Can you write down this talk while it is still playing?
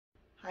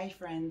Hi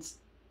friends,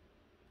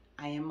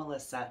 I am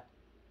Melissa.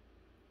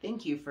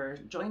 Thank you for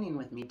joining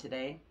with me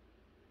today.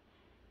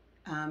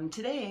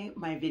 Today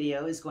my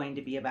video is going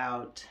to be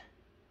about,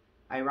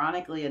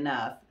 ironically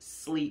enough,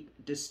 sleep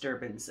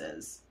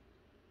disturbances.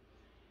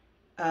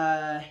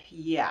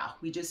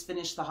 We just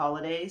finished the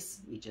holidays.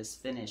 We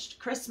just finished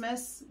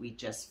Christmas. We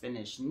just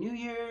finished New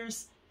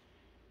Year's.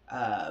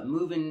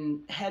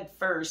 Moving head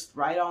first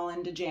right all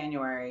into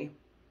January.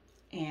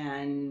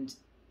 And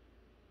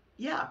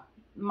yeah,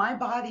 my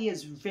body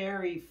has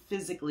very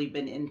physically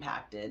been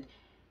impacted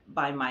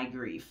by my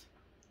grief.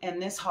 And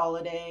this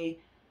holiday,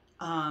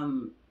 I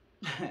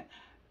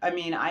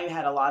mean, I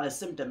had a lot of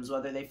symptoms,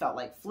 whether they felt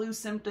like flu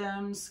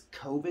symptoms,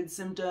 COVID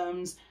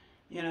symptoms,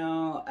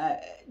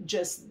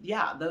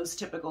 those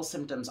typical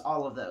symptoms,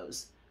 all of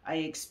those. I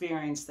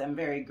experienced them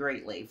very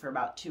greatly for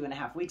about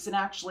 2.5 weeks, and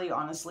actually,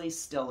 honestly,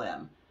 still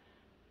am.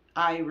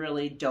 I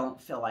really don't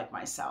feel like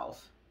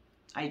myself.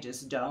 I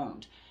just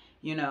don't,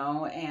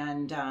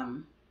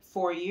 and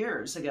 4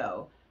 years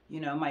ago,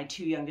 my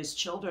two youngest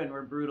children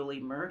were brutally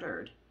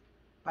murdered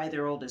by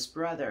their oldest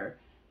brother,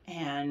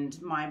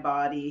 and my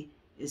body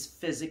is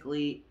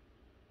physically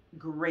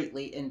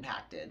greatly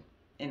impacted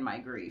in my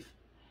grief,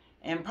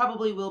 and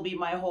probably will be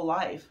my whole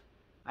life,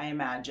 I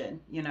imagine,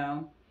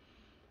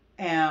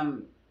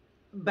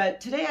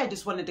 but today I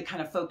just wanted to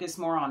kind of focus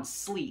more on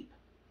sleep,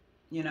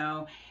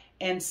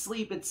 and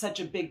sleep, it's such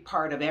a big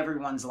part of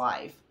everyone's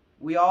life.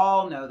 We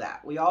all know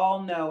that. We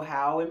all know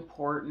how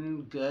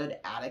important good,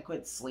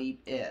 adequate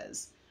sleep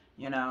is.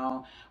 We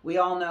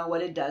all know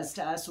what it does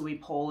to us when we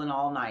pull an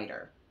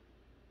all-nighter,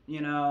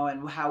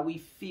 and how we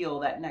feel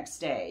that next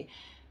day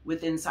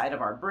with inside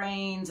of our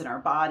brains and our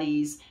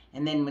bodies.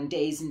 And then when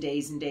days and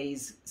days and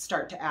days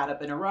start to add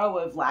up in a row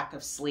of lack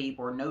of sleep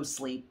or no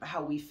sleep,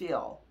 how we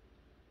feel.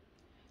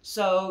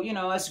 So,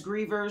 us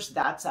grievers,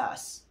 that's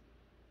us.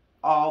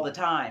 All the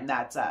time,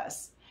 that's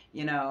us,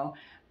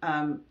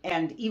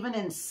 and even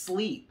in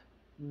sleep,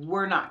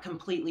 we're not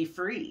completely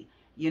free,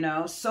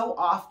 So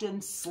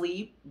often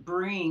sleep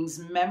brings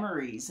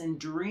memories and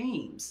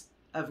dreams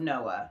of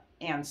Noah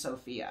and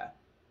Sophia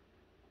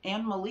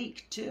and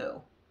Malik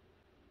too.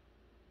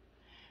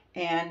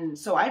 And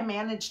so I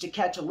managed to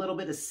catch a little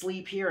bit of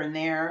sleep here and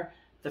there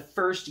the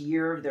first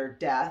year of their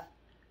death,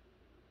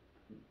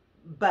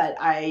 but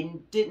I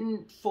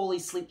didn't fully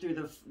sleep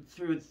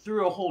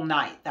through a whole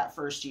night that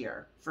first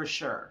year, for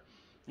sure.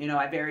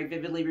 I very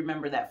vividly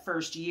remember that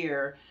first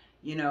year,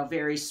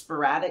 very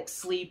sporadic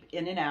sleep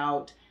in and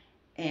out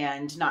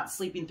and not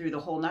sleeping through the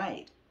whole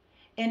night.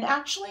 And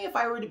actually, if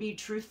I were to be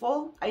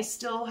truthful, I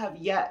still have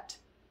yet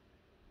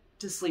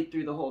to sleep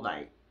through the whole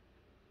night.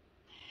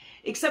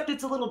 Except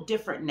it's a little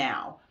different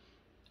now.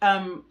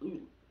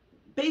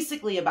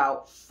 Basically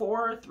about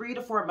 3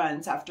 to 4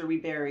 months after we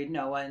buried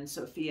Noah and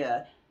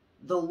Sophia,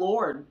 the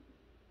Lord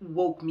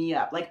woke me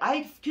up. Like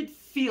I could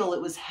feel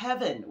it was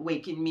heaven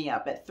waking me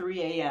up at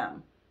 3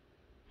 a.m.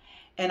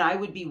 And I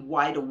would be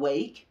wide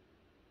awake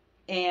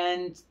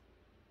and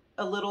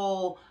a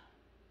little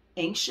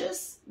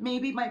anxious,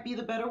 maybe might be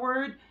the better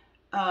word,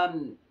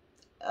 and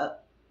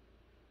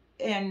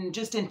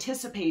just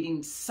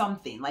anticipating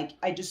something. Like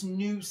I just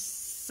knew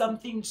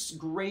something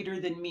greater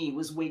than me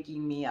was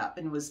waking me up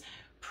and was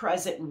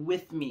present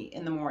with me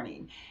in the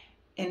morning.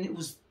 And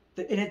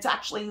it's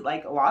actually,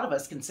 like, a lot of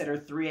us consider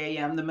 3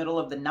 a.m. the middle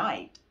of the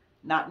night,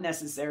 not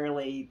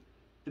necessarily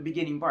the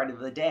beginning part of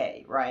the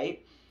day,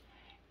 right?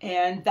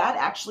 And that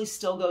actually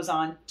still goes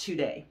on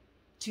today.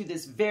 To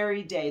this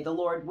very day, the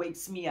Lord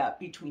wakes me up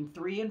between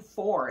 3 and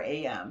 4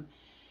 a.m.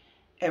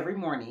 every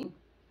morning,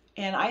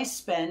 and I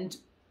spend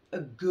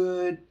a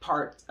good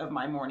part of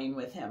my morning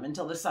with him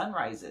until the sun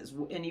rises,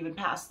 and even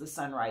past the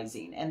sun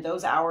rising. And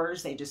those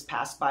hours, they just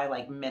pass by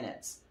like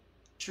minutes.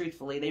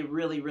 Truthfully, they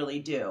really, really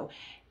do.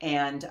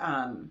 And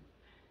and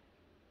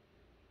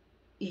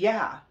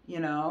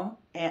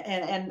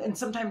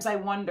sometimes I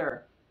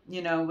wonder,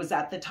 was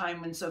that the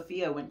time when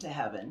Sophia went to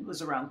heaven? It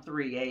was around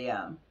 3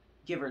 a.m.,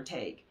 give or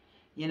take.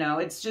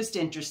 It's just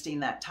interesting,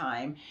 that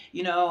time.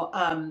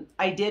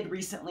 I did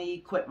recently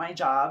quit my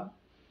job.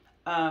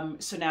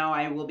 So now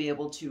I will be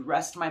able to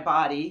rest my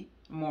body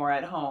more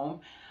at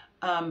home.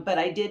 But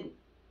I did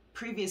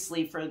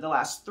previously, for the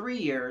last 3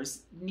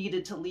 years,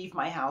 needed to leave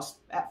my house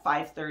at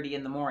 5:30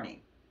 in the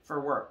morning for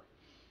work.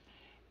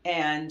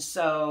 And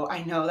so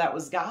I know that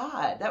was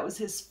God. That was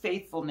his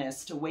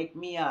faithfulness to wake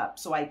me up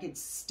so I could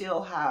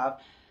still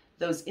have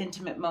those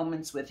intimate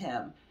moments with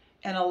him.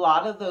 And a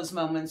lot of those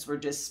moments were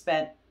just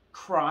spent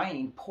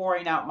crying,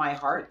 pouring out my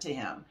heart to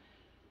him,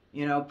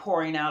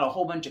 pouring out a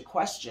whole bunch of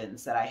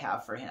questions that I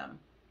have for him,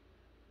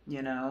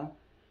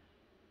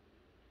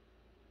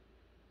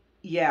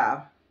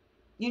 Yeah.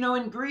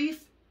 In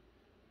grief,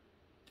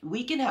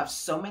 we can have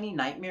so many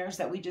nightmares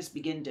that we just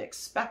begin to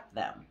expect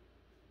them,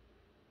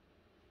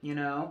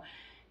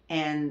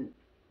 and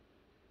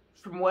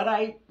from when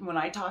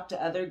I talk to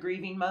other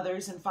grieving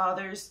mothers and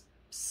fathers,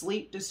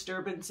 sleep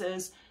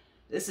disturbances,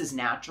 this is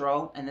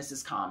natural and this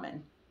is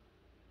common.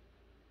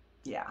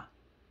 Yeah.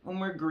 When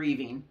we're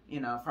grieving,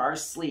 for our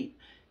sleep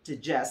to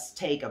just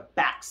take a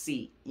back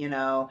seat, you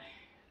know.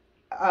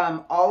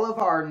 All of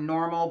our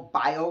normal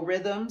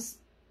biorhythms,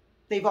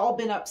 they've all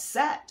been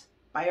upset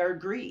by our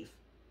grief.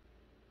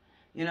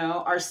 You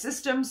know, our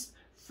systems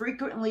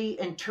frequently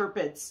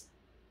interprets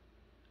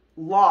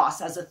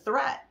loss as a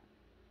threat.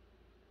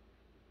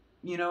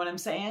 You know what I'm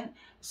saying?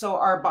 So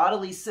our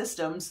bodily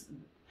systems,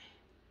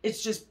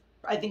 it's just,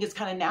 I think it's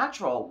kind of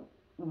natural.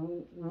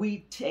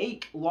 We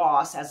take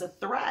loss as a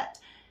threat.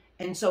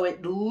 And so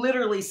it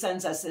literally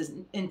sends us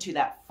into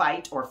that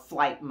fight or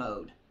flight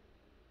mode.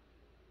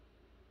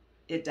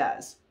 It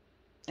does.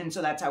 And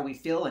so that's how we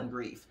feel in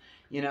grief,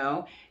 you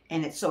know?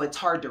 And it's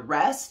hard to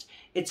rest.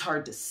 It's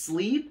hard to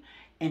sleep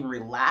and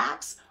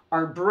relax.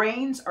 Our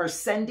brains are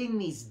sending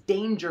these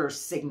danger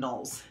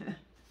signals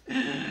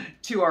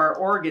to our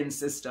organ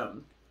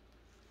system.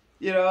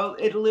 You know,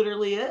 it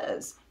literally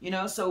is, you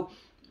know? So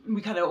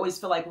we kind of always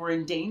feel like we're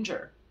in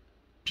danger.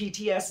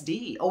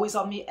 PTSD, always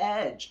on the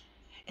edge.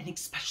 And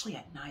especially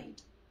at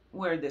night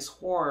where this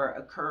horror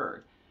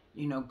occurred,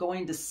 you know,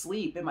 going to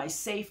sleep. Am I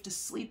safe to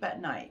sleep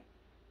at night?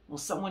 Will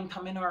someone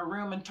come into our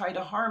room and try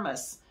to harm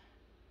us?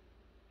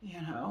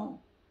 You know,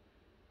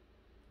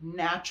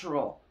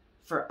 natural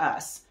for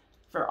us,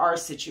 for our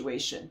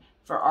situation,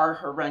 for our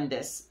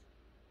horrendous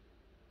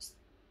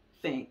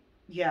thing.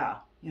 Yeah,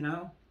 you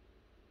know.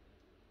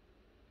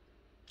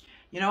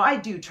 You know, I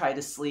do try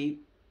to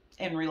sleep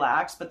and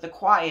relax, but the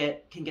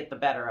quiet can get the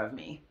better of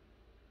me.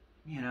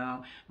 You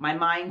know, my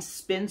mind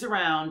spins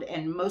around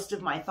and most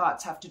of my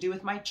thoughts have to do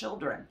with my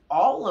children.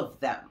 All of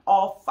them,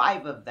 all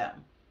 5 of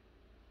them.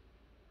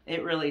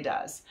 It really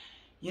does,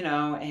 you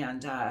know,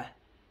 and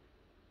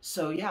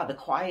so yeah, the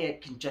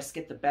quiet can just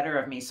get the better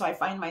of me. So I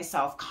find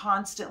myself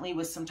constantly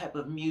with some type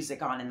of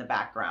music on in the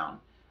background.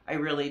 I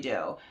really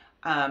do.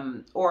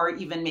 Or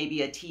even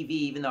maybe a TV,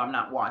 even though I'm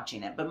not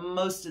watching it, but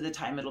most of the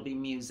time it'll be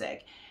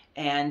music.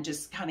 And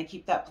just kind of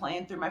keep that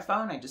playing through my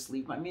phone. I just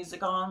leave my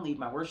music on, leave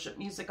my worship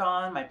music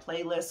on, my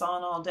playlists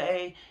on all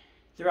day,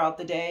 throughout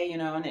the day, you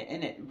know, and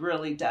it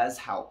really does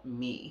help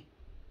me.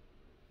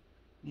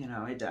 You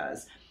know, it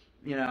does.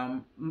 You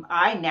know,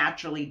 I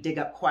naturally dig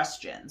up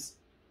questions,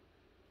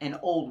 and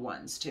old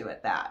ones too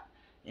at that,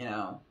 you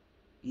know.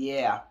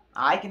 Yeah,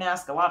 I can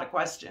ask a lot of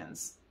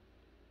questions.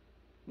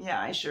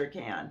 Yeah, I sure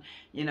can.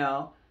 You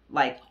know,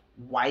 like,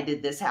 why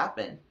did this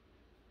happen?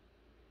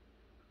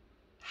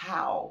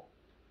 How?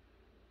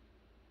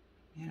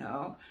 You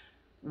know,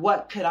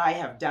 what could I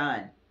have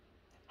done?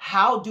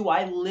 How do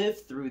I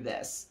live through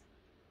this?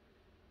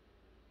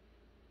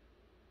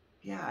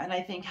 Yeah, and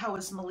I think, how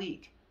is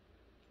Malik?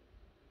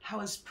 How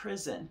is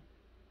prison?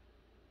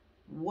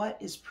 What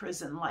is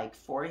prison like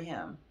for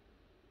him?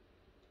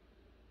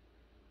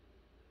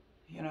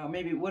 You know,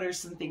 maybe what are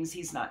some things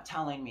he's not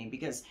telling me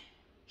because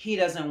he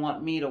doesn't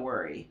want me to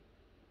worry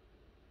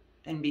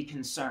and be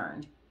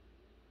concerned.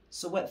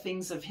 So what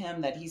things of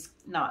him that he's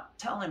not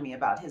telling me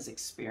about his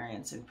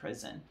experience in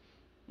prison?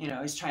 You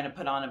know, he's trying to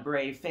put on a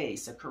brave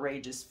face, a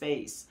courageous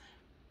face,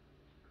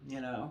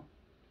 you know,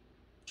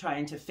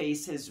 trying to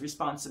face his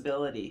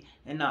responsibility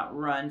and not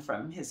run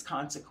from his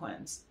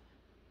consequence.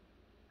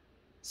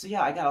 So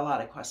yeah, I got a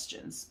lot of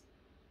questions.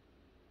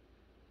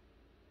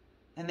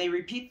 And they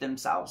repeat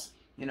themselves,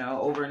 you know,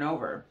 over and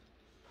over.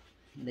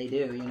 They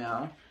do, you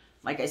know.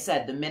 Like I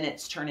said, the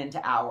minutes turn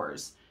into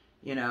hours,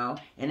 you know.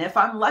 And if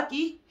I'm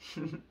lucky,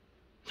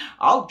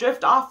 I'll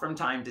drift off from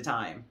time to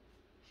time,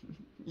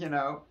 you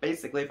know,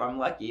 basically if I'm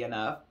lucky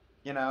enough,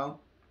 you know.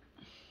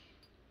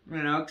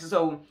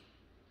 So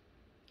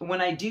when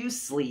I do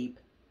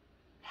sleep,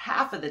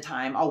 half of the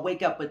time I'll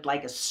wake up with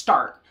like a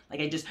start. Like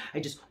I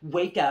just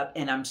wake up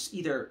and I'm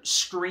either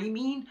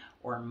screaming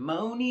or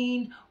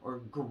moaning or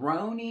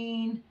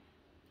groaning,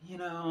 you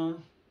know.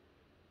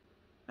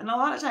 And a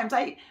lot of times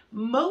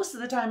most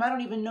of the time I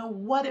don't even know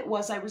what it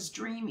was I was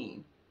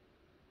dreaming.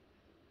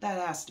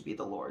 That has to be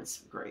the Lord's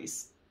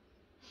grace.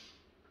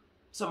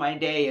 So my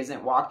day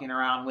isn't walking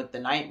around with the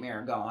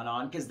nightmare going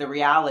on, because the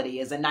reality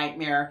is a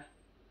nightmare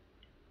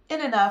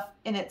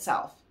in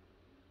itself.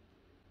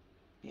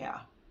 Yeah.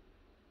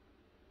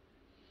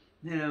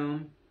 You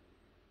know,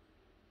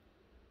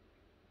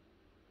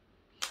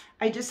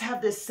 I just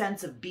have this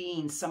sense of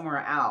being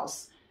somewhere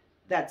else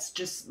that's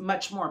just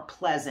much more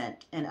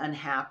pleasant and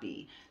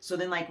unhappy. So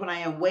then like when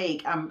I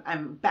awake,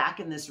 I'm back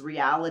in this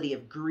reality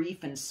of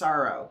grief and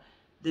sorrow,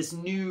 this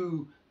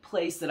new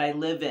place that I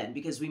live in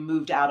because we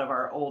moved out of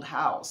our old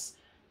house,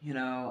 you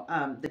know,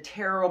 the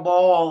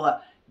terrible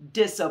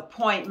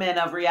disappointment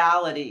of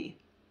reality.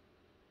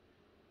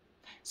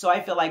 So I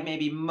feel like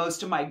maybe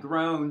most of my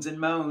groans and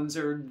moans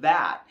are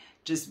that,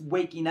 just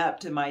waking up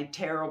to my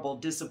terrible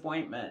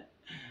disappointment,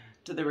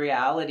 to the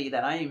reality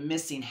that I am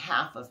missing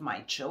half of my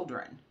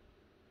children.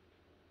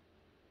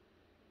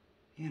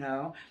 You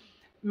know,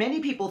 many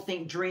people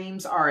think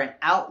dreams are an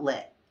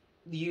outlet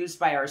used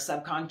by our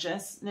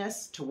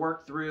subconsciousness to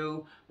work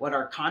through what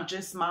our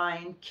conscious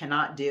mind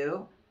cannot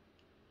do.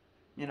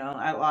 You know,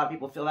 a lot of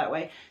people feel that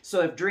way.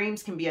 So if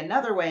dreams can be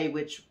another way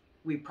which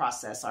we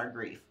process our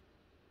grief,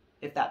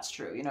 if that's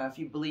true, you know, if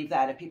you believe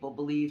that, if people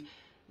believe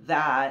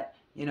that,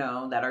 you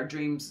know, that our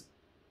dreams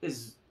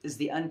is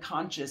the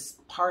unconscious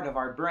part of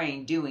our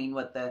brain doing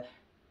what the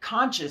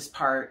conscious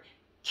part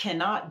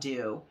cannot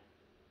do.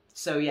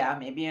 So yeah,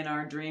 maybe in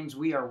our dreams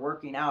we are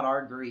working out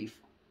our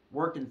grief,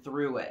 working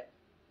through it.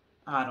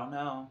 I don't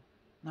know.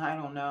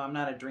 I'm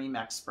not a dream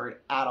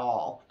expert at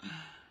all,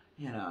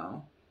 you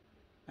know.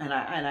 And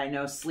I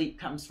know sleep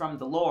comes from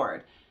the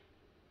Lord,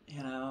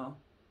 you know.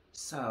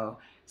 So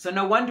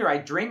no wonder I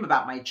dream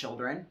about my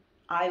children.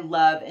 I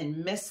love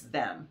and miss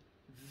them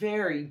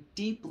very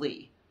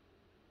deeply,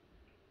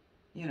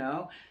 you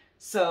know.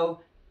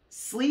 So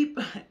sleep,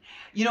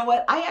 you know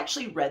what? I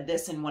actually read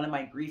this in one of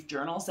my grief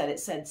journals that it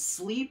said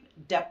sleep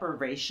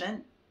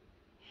deprivation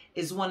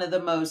is one of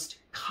the most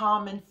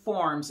common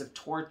forms of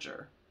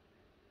torture.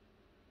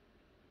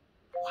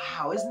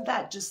 Wow, isn't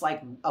that just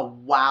like a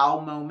wow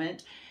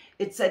moment?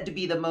 It's said to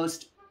be the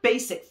most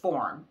basic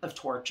form of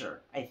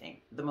torture, I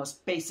think. The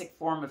most basic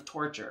form of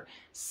torture.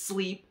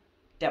 Sleep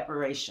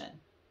deprivation.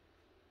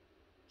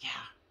 Yeah,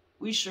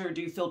 we sure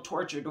do feel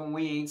tortured when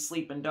we ain't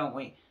sleeping, don't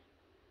we?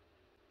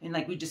 And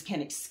like we just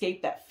can't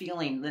escape that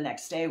feeling the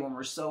next day when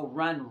we're so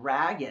run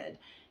ragged,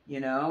 you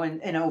know?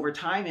 And over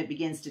time, it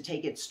begins to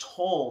take its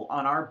toll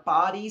on our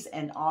bodies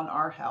and on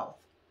our health.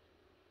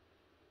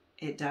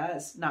 It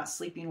does, not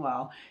sleeping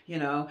well, you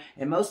know,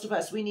 and most of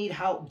us, we need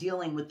help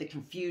dealing with the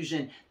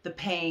confusion, the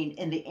pain,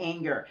 and the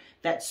anger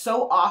that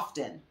so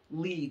often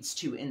leads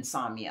to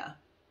insomnia,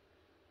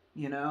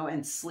 you know,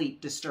 and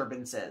sleep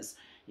disturbances.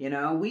 You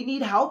know, we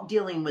need help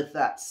dealing with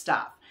that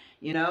stuff.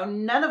 You know,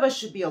 none of us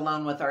should be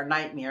alone with our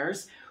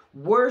nightmares.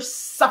 We're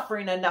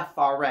suffering enough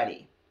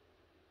already.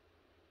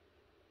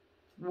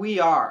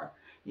 We are,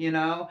 you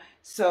know,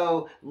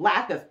 so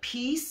lack of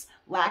peace,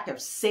 lack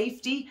of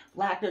safety,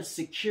 lack of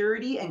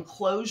security and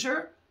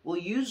closure will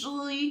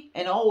usually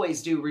and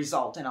always do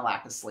result in a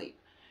lack of sleep.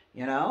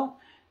 You know,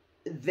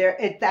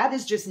 that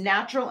is just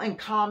natural and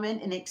common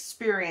in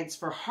experience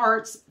for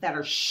hearts that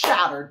are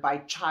shattered by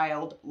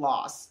child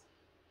loss.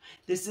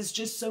 This is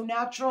just so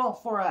natural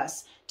for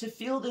us to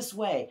feel this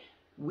way.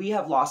 We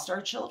have lost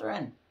our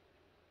children.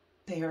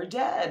 They are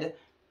dead.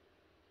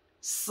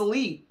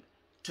 Sleep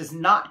does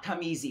not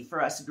come easy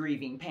for us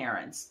grieving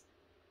parents.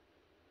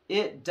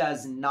 It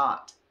does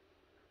not,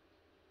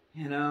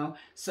 you know.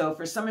 So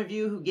for some of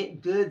you who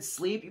get good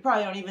sleep, you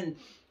probably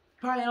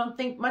don't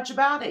think much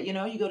about it. You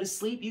know, you go to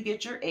sleep, you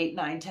get your 8,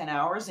 9, 10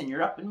 hours and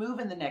you're up and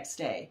moving the next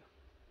day.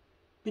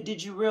 But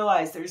did you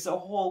realize there's a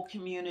whole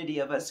community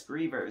of us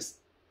grievers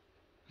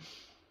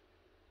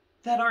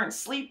that aren't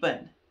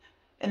sleeping?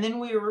 And then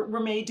we're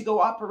made to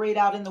go operate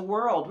out in the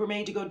world. We're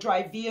made to go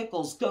drive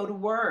vehicles, go to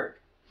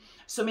work.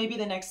 So maybe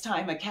the next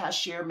time a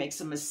cashier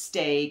makes a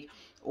mistake,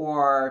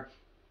 or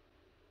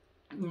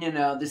you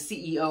know, the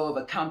CEO of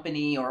a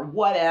company or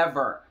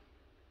whatever,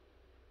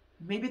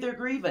 maybe they're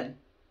grieving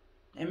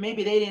and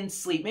maybe they didn't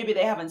sleep. Maybe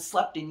they haven't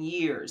slept in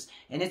years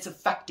and it's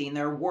affecting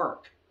their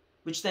work,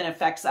 which then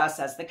affects us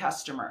as the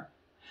customer.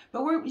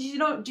 But you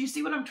know, do you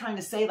see what I'm trying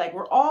to say? Like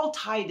we're all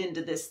tied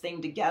into this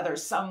thing together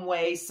some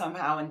way,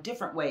 somehow, in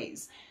different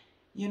ways,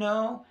 you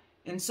know?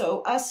 And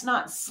so us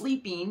not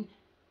sleeping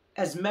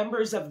as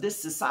members of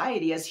this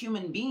society, as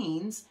human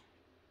beings,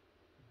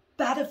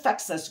 that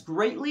affects us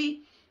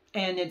greatly.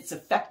 And it's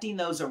affecting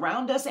those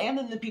around us and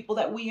in the people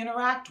that we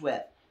interact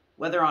with,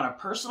 whether on a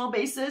personal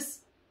basis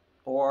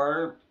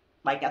or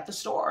like at the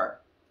store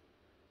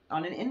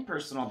on an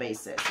impersonal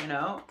basis, you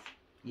know?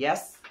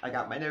 Yes, I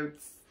got my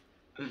notes.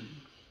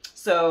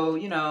 So,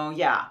 you know,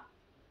 yeah,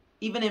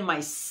 even in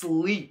my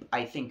sleep,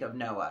 I think of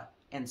Noah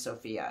and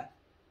Sophia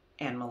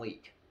and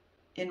Malik.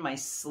 In my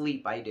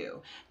sleep, I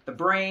do. The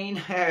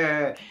brain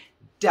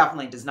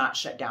definitely does not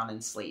shut down in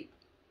sleep.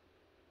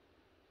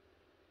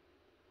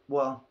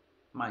 Well,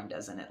 mine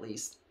doesn't, at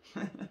least.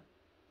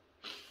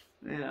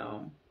 You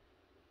know.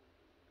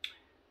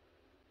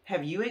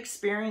 Have you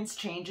experienced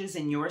changes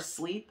in your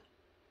sleep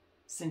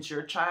since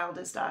your child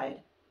has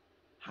died?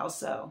 How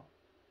so?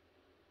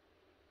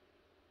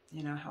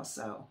 You know, how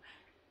so?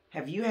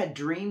 Have you had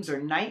dreams or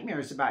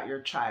nightmares about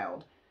your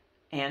child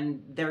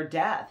and their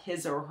death,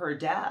 his or her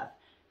death?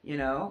 You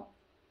know,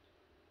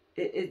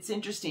 it's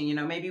interesting. You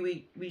know,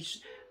 maybe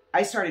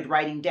I started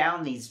writing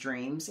down these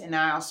dreams, and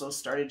I also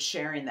started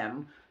sharing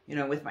them, you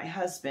know, with my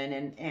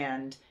husband,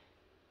 and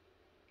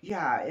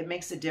yeah, it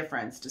makes a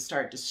difference to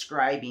start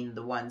describing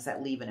the ones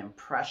that leave an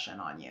impression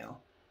on you,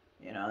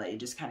 you know, that you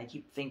just kind of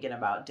keep thinking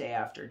about day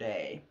after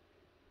day,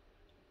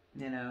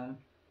 you know.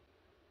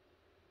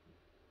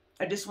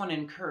 I just want to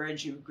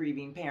encourage you,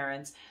 grieving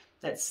parents,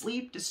 that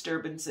sleep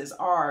disturbances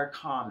are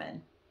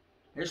common.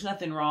 There's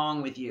nothing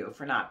wrong with you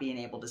for not being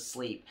able to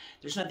sleep.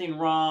 There's nothing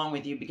wrong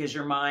with you because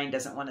your mind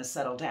doesn't want to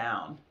settle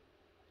down.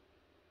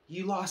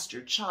 You lost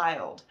your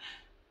child.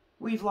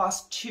 We've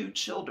lost 2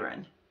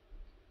 children.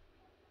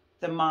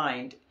 The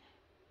mind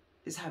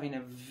is having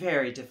a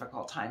very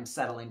difficult time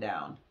settling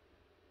down.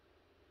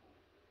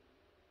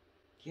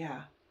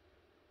 Yeah.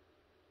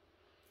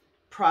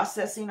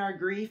 Processing our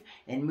grief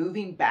and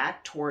moving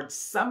back towards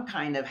some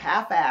kind of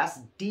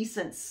half-assed,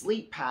 decent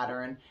sleep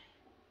pattern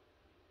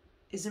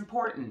is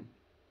important.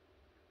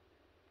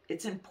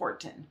 it's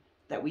important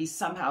that we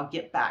somehow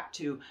get back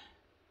to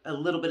a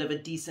little bit of a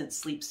decent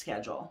sleep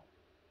schedule,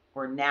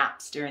 or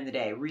naps during the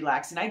day,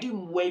 relaxing. I do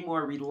way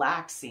more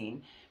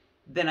relaxing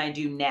than I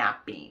do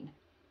napping,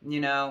 you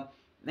know?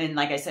 And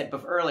like I said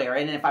earlier,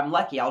 and if I'm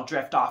lucky, I'll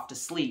drift off to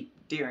sleep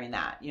during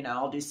that. You know,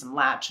 I'll do some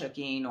latch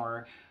hooking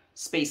or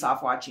space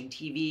off watching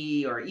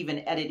TV or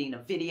even editing a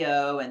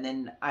video. And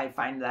then I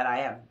find that I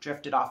have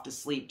drifted off to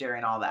sleep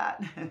during all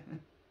that.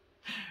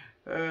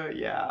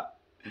 Yeah,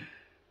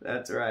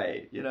 that's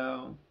right, you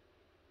know?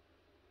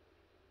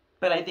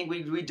 But I think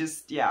we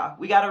just, yeah,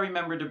 we got to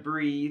remember to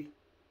breathe.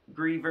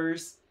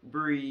 Grievers,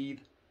 breathe,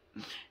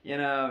 you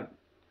know,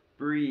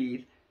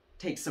 breathe.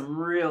 Take some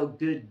real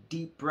good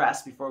deep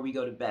breaths before we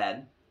go to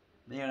bed,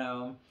 you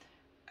know.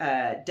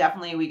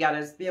 Definitely we got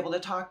to be able to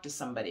talk to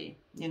somebody,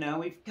 you know.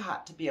 We've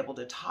got to be able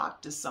to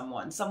talk to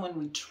someone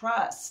we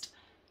trust.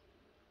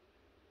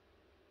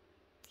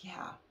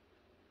 Yeah.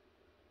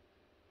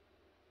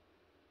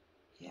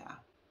 Yeah.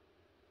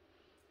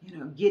 You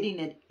know,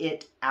 getting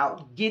it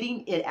out.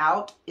 Getting it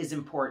out is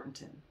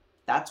important.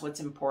 That's what's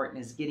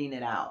important, is getting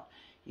it out.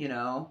 You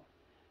know,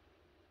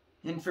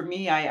 and for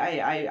me,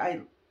 I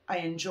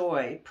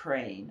enjoy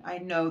praying. I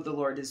know the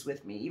Lord is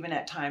with me, even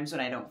at times when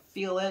I don't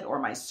feel it or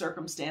my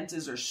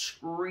circumstances are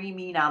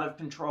screaming out of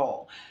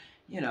control.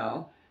 You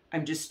know,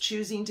 I'm just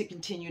choosing to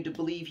continue to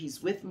believe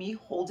He's with me,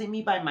 holding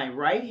me by my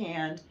right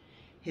hand.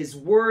 His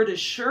word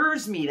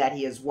assures me that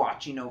He is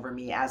watching over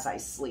me as I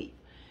sleep.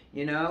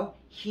 You know,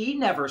 He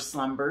never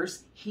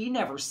slumbers. He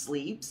never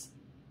sleeps.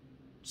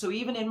 So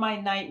even in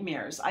my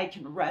nightmares, I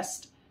can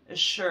rest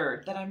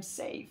assured that I'm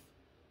safe.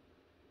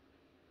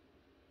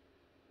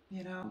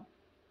 You know?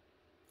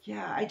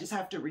 Yeah, I just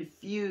have to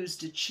refuse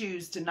to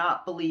choose to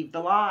not believe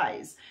the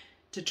lies,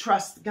 to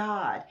trust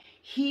God.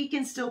 He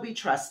can still be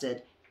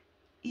trusted,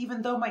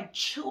 even though my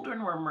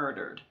children were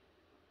murdered.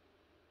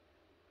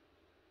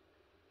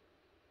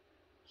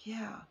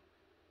 Yeah.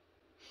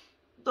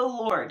 The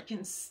Lord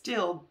can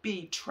still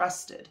be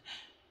trusted,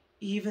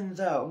 even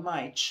though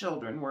my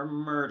children were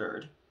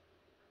murdered.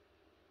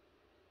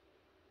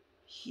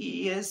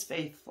 He is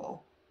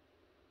faithful.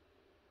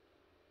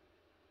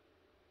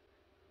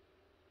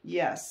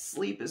 Yes,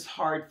 sleep is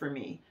hard for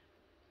me.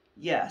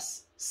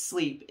 Yes,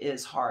 sleep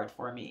is hard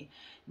for me.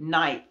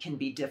 Night can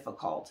be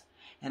difficult,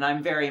 and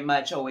I'm very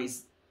much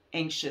always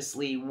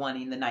anxiously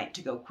wanting the night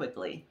to go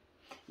quickly.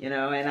 You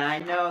know, and I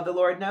know the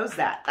Lord knows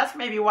that. That's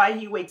maybe why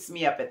He wakes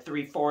me up at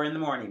 3, 4 in the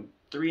morning.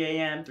 3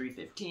 a.m.,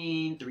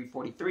 3:15,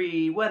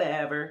 3:43,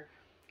 whatever.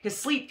 Because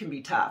sleep can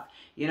be tough.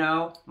 You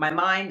know, my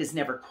mind is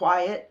never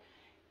quiet.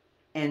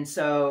 And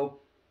so,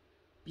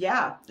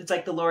 yeah, it's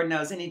like the Lord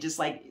knows. And He just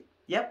like,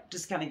 yep,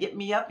 just kind of get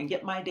me up and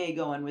get my day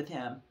going with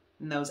Him.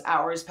 And those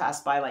hours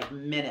pass by like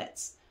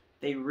minutes.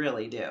 They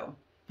really do.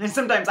 And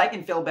sometimes I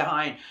can feel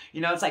behind.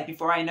 You know, it's like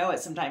before I know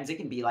it, sometimes it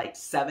can be like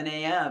 7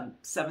 a.m.,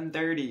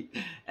 7:30.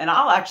 And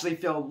I'll actually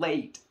feel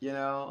late, you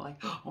know,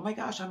 like, oh my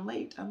gosh, I'm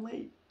late.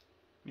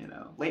 You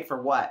know, late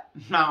for what?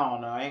 I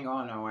don't know. I ain't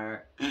going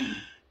nowhere. You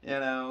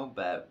know,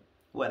 but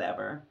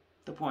whatever.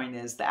 The point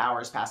is the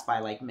hours pass by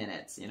like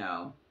minutes, you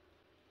know.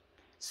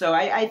 So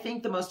I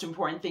think the most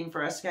important thing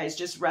for us guys,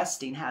 just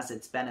resting has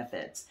its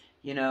benefits.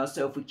 You know,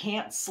 so if we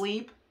can't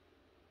sleep,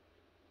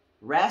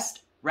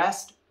 rest.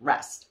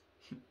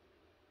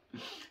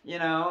 You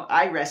know,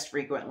 I rest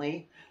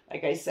frequently.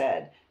 Like I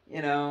said,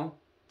 you know,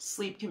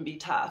 sleep can be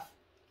tough.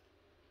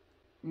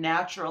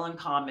 Natural and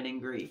common in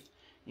grief,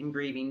 in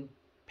grieving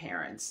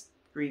parents,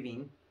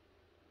 grieving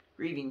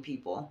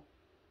people.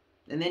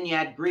 And then you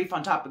add grief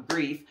on top of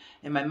grief.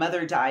 And my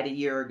mother died a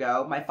year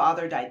ago. My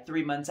father died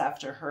 3 months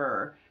after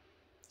her.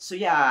 So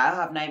yeah, I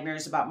have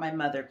nightmares about my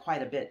mother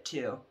quite a bit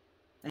too.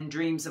 And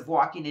dreams of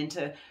walking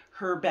into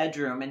her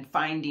bedroom and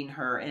finding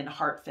her in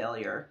heart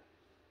failure.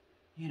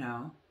 You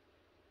know.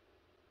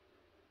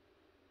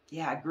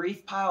 Yeah,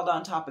 grief piled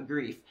on top of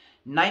grief.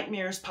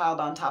 Nightmares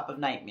piled on top of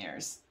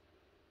nightmares.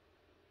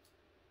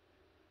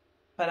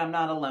 But I'm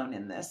not alone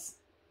in this.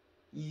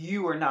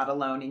 You are not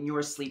alone in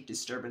your sleep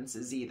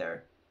disturbances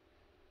either.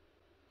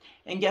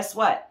 And guess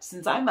what?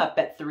 Since I'm up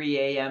at 3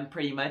 a.m.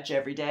 pretty much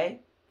every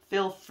day,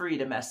 feel free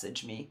to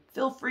message me.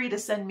 Feel free to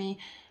send me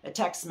a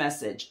text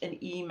message,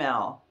 an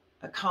email,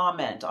 a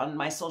comment on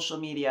my social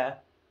media.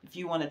 If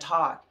you want to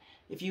talk,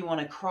 if you want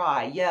to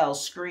cry, yell,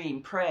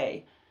 scream,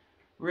 pray.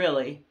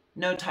 Really,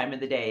 no time of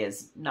the day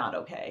is not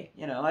okay.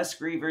 You know, us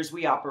grievers,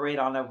 we operate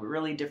on a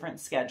really different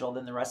schedule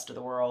than the rest of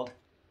the world.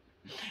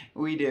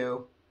 We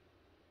do.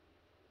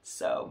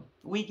 So,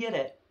 we get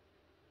it.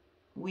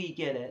 We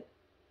get it.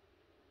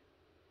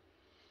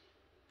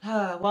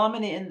 Well, I'm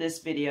going to end this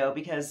video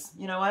because,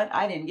 you know what?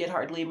 I didn't get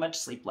hardly much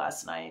sleep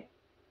last night.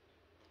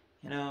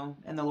 You know,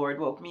 and the Lord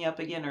woke me up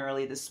again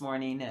early this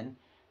morning, and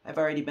I've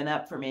already been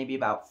up for maybe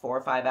about 4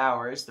 or 5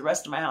 hours. The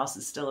rest of my house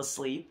is still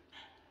asleep.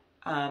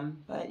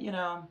 But, you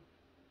know,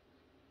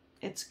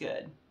 it's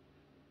good.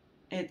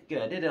 It's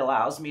good. It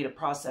allows me to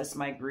process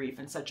my grief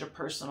in such a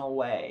personal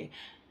way.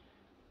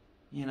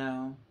 You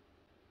know.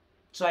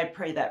 So I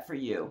pray that for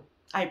you.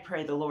 I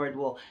pray the Lord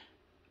will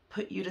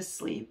put you to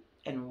sleep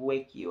and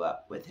wake you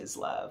up with his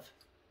love.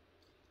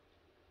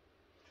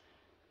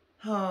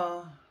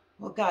 Oh,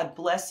 well, God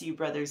bless you,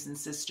 brothers and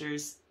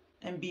sisters,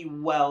 and be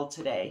well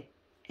today.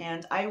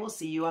 And I will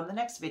see you on the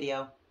next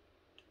video.